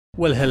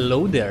Well,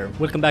 hello there,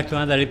 welcome back to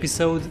another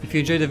episode. If you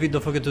enjoyed the video,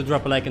 don't forget to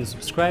drop a like and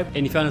subscribe,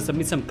 and if you want to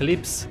submit some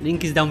clips,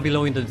 link is down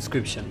below in the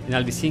description, and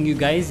I'll be seeing you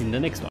guys in the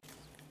next one.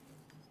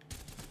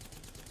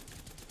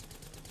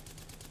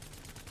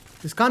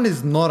 This gun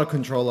is not a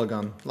controller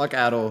gun, like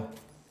at all.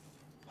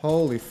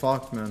 Holy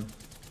fuck, man.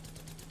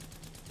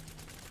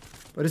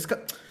 But it's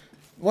got...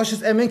 Watch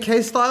this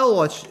MNK style,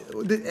 watch.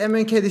 The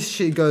MNK, this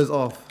shit goes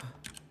off.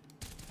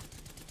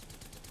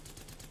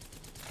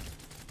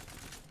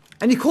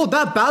 And you call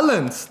that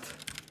balanced?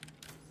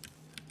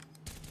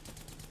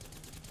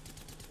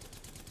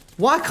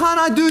 Why can't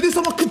I do this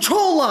on my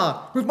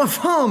controller with my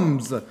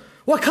thumbs?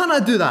 Why can't I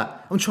do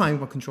that? I'm trying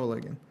my controller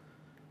again.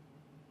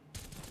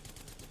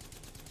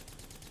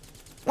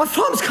 My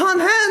thumbs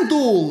can't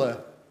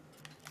handle!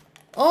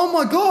 Oh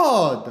my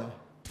god!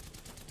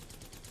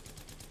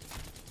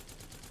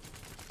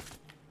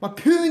 My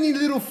puny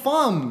little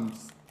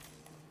thumbs!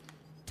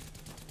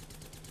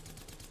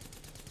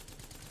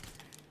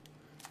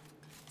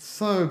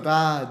 So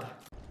bad.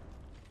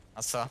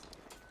 Asa.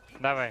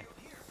 Давай.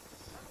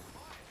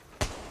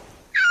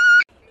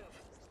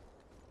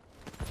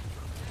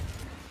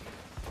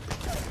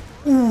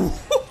 Who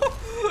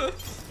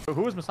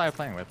was Messiah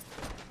playing with?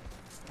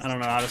 I don't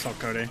know. I just saw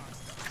Cody.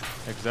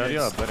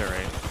 Exodia or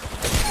Obliterate?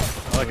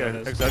 I like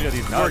Exodia,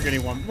 these nuts.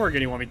 We're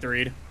getting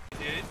 1v3'd.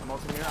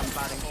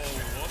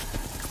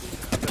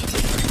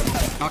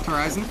 Knocked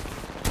Horizon.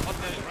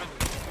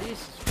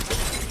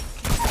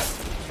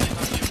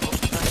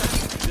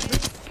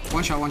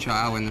 One shot,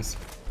 I'll win this.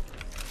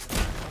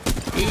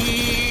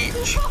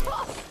 Each.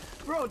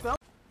 Bro, that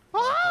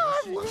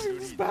I'm losing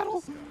this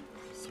battle.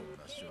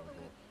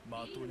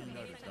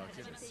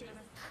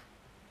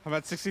 I'm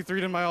at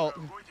 63 to my ult.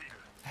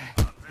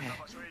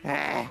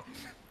 Round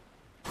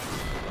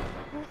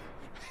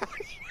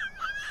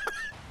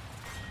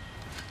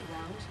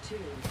 2,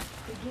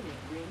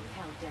 beginning ring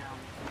countdown.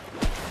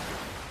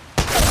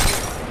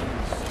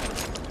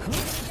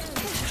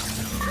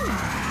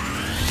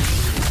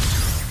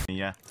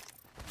 Yeah.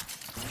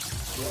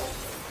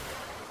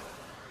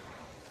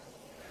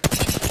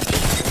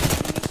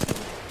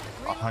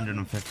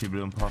 $150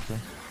 bloom profit.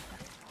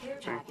 Care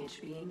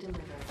package being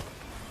delivered.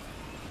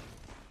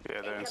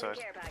 Yeah, they're inside.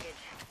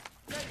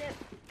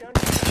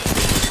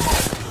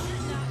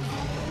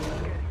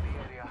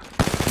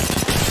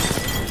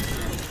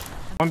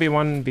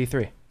 1v1,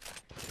 B3.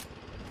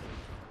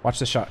 Watch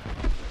the shot.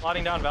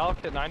 Sliding down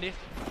Valk at 90.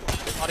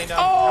 Sliding down.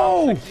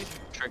 Oh! 60.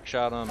 Trick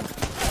shot him.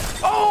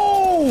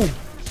 Oh!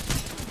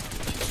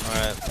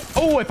 Alright.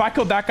 Oh, if I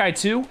killed that guy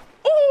too.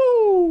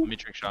 Oh! Let me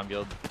trick shot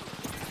build.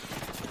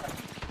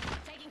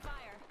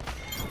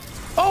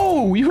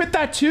 Oh, you hit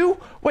that too?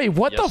 Wait,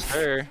 what Yes, the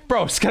sir.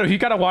 Bro, Skittle, you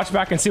gotta watch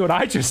back and see what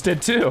I just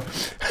did too.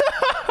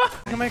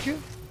 Can I make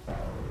you?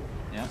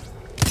 Yeah.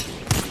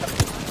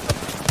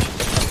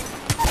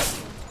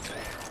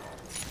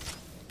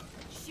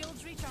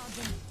 Shields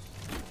recharging.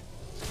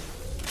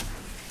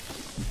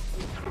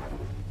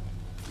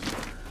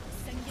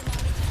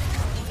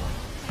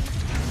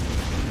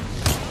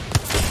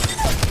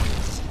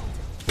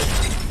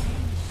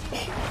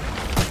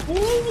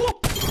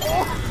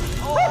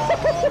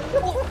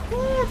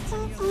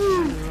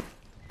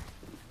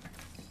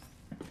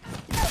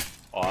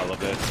 Oh, I love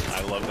this.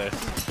 I love this.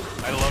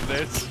 I love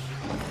this.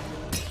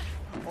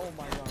 Oh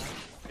my god.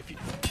 If you...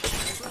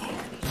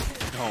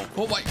 No.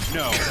 Oh my.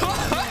 No.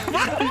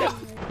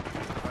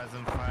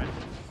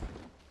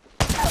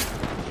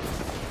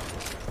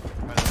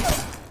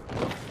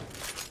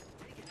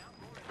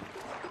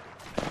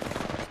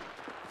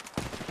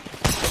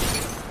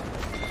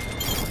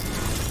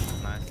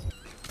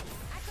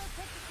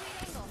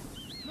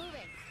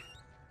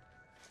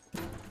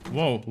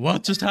 Whoa,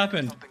 what just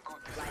happened?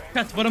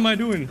 Cat, what am I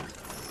doing?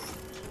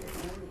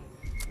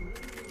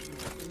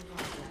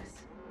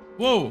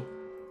 Whoa!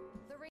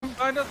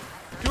 Behind us.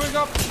 Queuing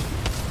up.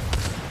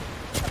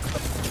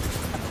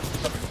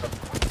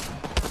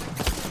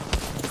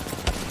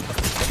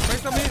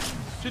 Face on me.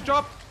 She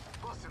dropped.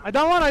 I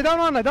down one.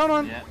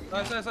 Yeah.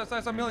 Nice.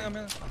 I'm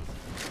healing.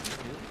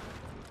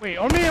 Wait,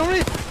 on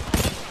me.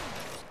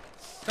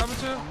 Cover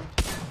 2.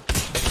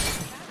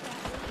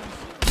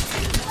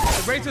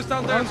 The race is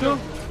down there too.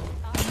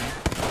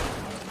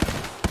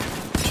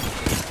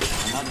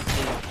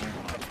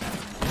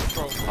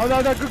 Oh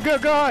no,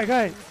 good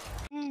guy.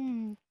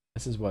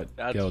 This is what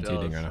That's Gil's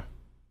eating jealous.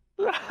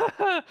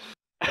 right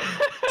now.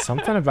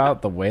 Something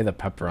about the way the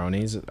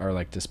pepperonis are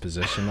like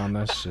dispositioned on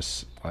this,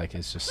 just like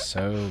it's just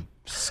so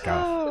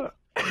scuffed.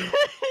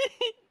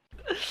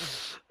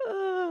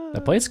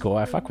 The plate's cool.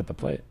 I fuck with the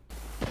plate.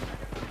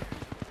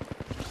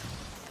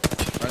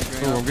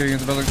 Oh, I'm getting in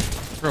the building.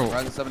 Bro,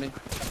 Horizon 70.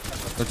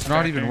 that's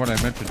not even what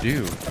I meant to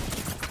do.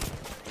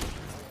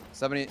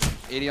 70,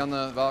 80 on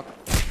the Valk.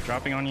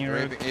 Dropping on you.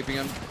 They're aping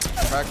him.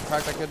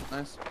 Crack that kid.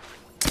 Nice.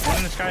 One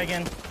in the sky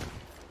again.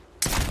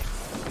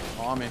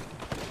 On me.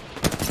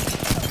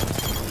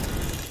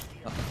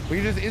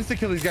 We can just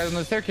insta-kill these guys on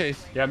the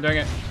staircase. Yeah, I'm doing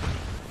it.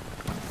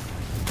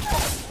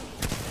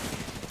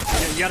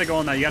 You gotta go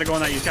on that. You gotta go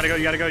on that. You gotta go.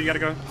 Yeah, I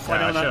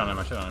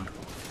shit on him.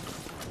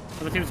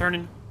 Other team's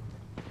turning.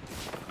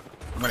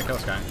 I'm gonna kill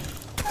this guy.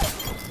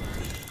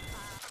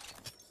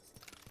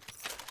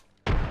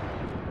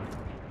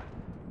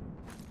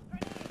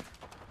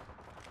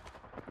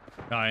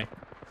 Die.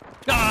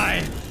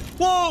 Die!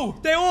 Whoa!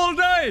 They all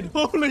died!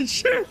 Holy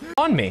shit!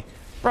 On me.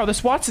 Bro,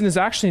 this Watson is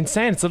actually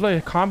insane. It's literally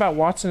a combat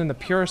Watson in the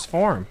purest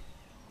form.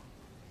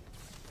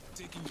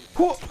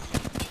 Who?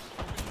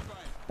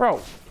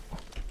 Bro.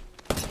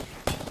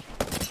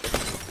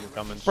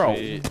 Bro,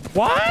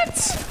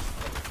 what?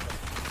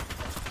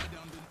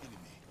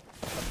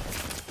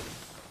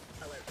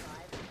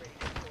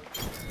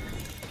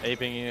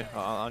 Aping you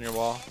on your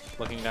wall,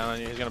 looking down on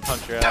you. He's gonna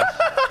punch your ass.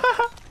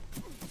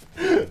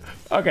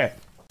 Okay.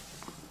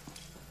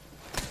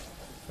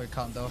 Wait,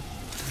 calm down.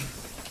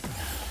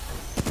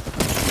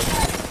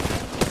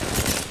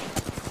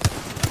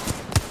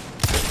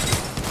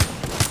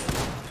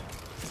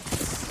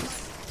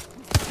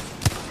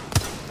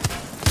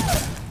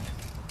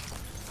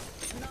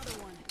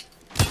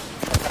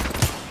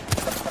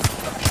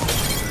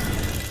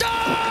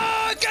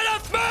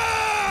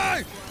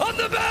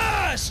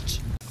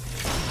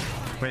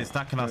 Wait,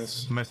 stacking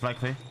us, most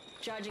likely.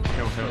 Charging.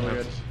 Kill.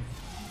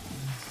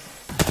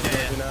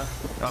 Yeah.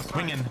 Oh,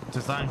 swinging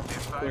to zone.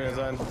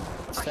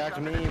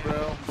 Stack me,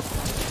 bro.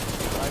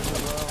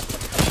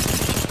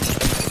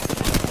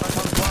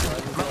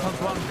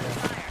 One.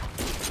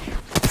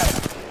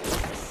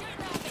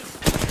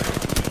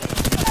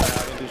 I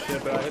didn't do shit,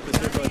 but I hit the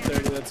circle at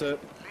 30, that's it.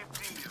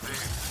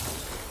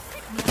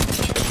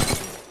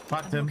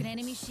 Fucked him.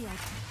 Enemy shield.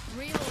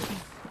 Reloading.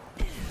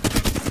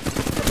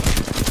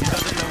 He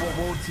doesn't know what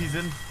wards he's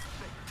in.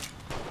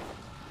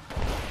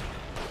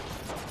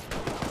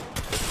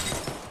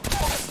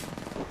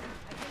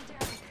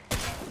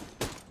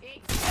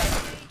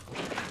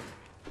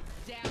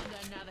 Down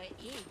another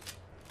E.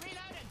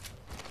 Reloading.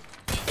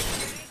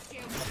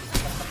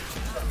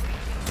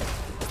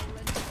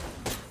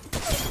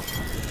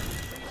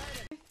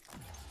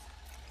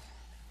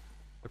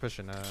 They're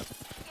pushing up.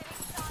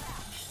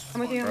 I'm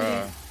with you.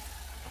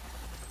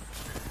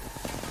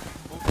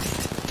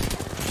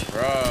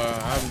 Bruh,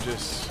 I'm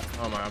just,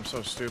 oh my, I'm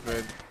so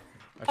stupid.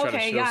 I tried to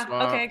shield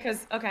swap. Okay,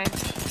 cause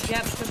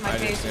my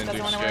face didn't doesn't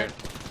do want to shit. work.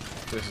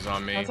 This is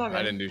on me. That's all good.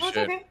 I didn't do Oh,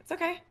 shit. It's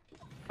okay.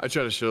 I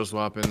tried to shield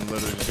swap and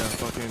literally just got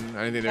fucking,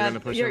 I didn't think they were gonna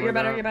push You're him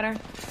better. like You're better.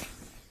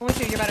 I'm with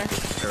you. You're better.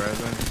 that. Okay, right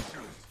then.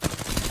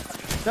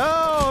 No,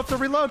 I have to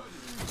reload.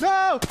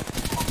 No!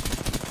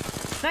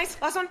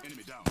 Nice. Last one.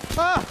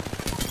 Ah!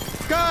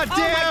 God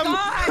damn! Oh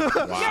my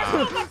god! Wow.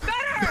 Yes, look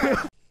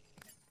better!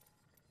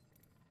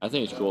 I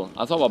think it's cool.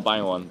 I thought about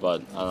buying one,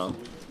 but I don't know.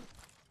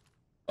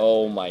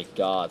 Oh my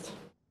god.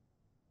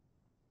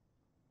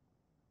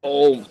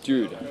 Oh,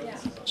 dude.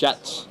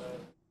 Chat.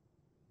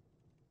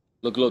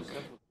 Look.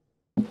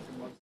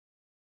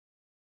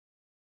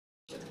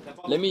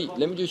 Let me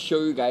just show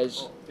you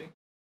guys.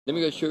 Let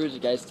me just show you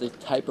guys the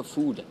type of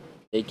food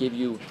they give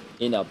you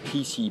in a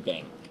PC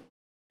bank.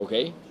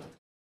 Okay?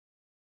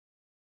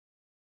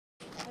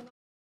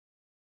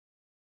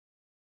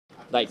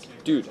 Like,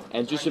 dude,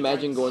 and just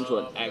imagine going to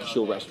an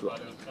actual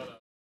restaurant.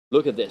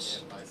 Look at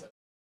this.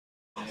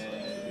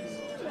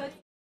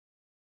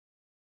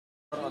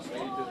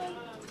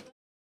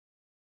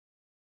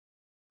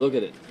 Look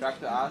at it. Back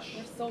to Ash.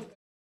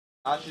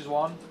 Ash is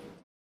one.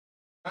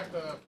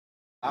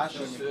 Ash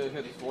is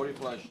hit 40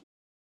 flash.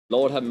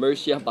 Lord have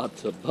mercy, I'm about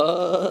to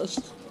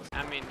bust.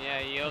 I mean,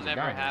 yeah, you'll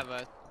never have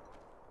a...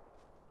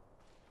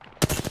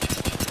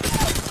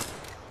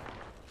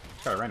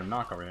 Got a random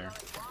knock over there.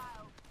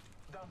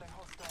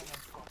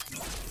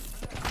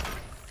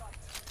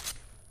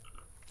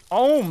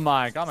 Oh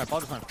my god, my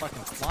ball just went fucking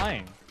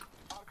flying.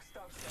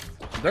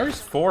 There's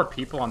 4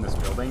 people on this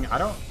building. I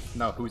don't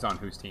know who's on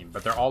whose team,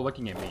 but they're all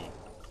looking at me.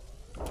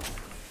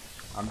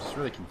 I'm just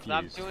really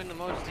confused. Stop doing the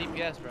most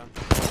DPS, bro.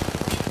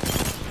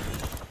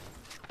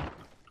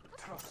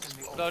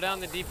 Slow down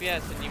the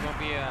DPS and you won't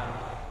be a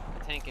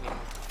tank anymore.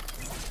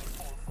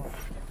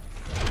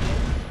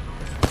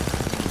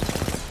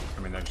 I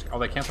mean, they're just, oh,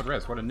 they canceled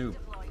res. What a noob.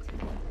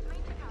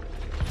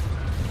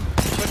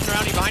 Push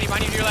around you,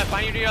 behind you to your left,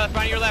 behind you to your left,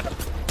 behind you to your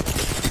left.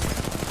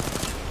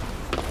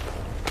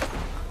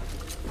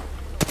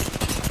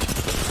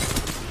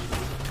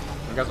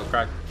 You guys will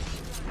crack.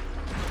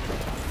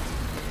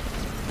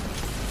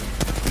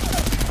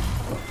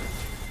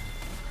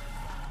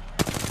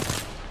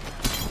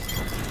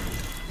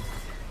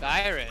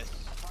 Cyrus.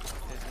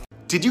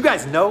 Did you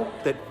guys know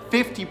that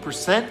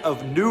 50%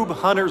 of Noob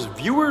Hunter's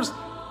viewers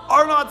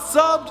are not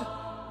subbed?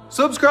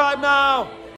 Subscribe now!